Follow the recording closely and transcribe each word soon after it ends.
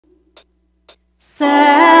Sad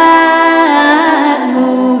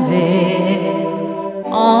movies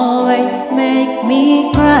always make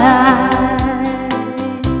me cry.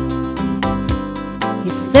 He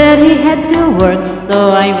said he had to work, so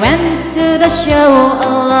I went to the show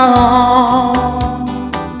alone.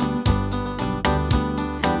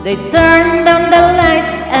 They turned on the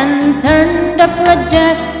lights and turned the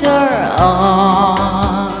projector on.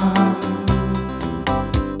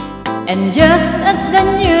 And just as the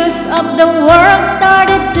news of the world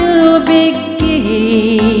started to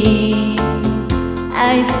begin,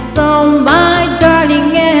 I saw my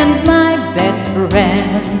darling and my best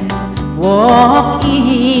friend walk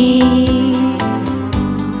in.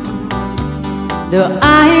 Though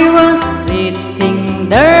I was sitting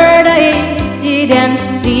there, they didn't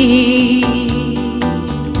see.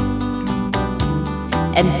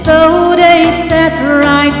 And so they sat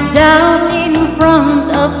right down in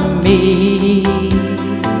front of me.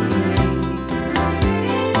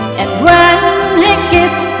 And when he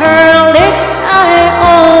kissed her lips, I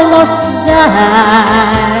almost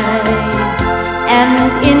died.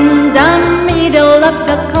 And in the middle of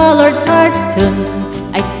the colored cartoon,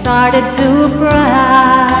 I started to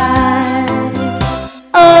cry.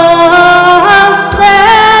 Oh,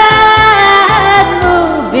 sad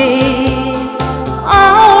movies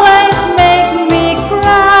always make me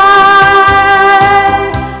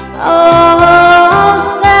cry. Oh,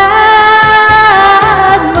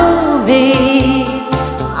 sad movies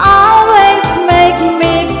always make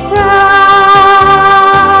me cry.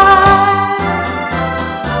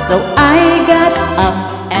 So I got up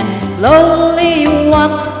and slowly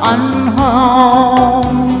walked on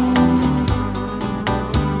home.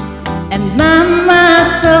 And Mama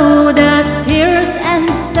saw the tears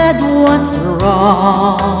and said, "What's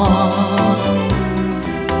wrong?"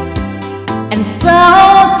 And so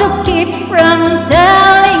to keep from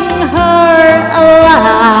telling her a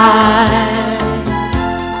lie,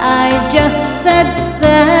 I just said,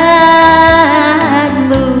 sad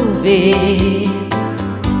movies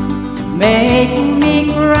make me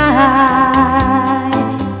cry.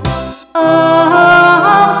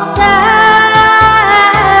 Oh,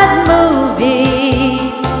 sad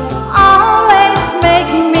movies always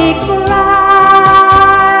make me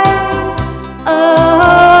cry.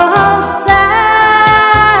 Oh,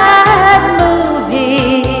 sad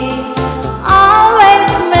movies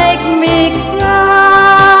always make me cry.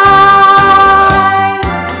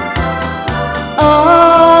 Oh,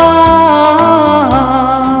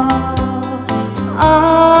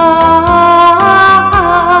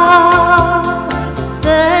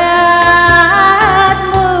 sad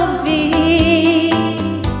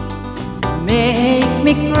movies make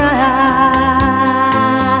me cry.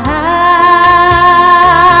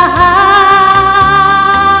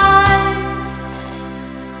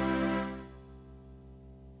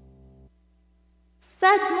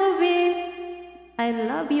 Sad movies. I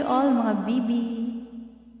love you all, mga BrewBee.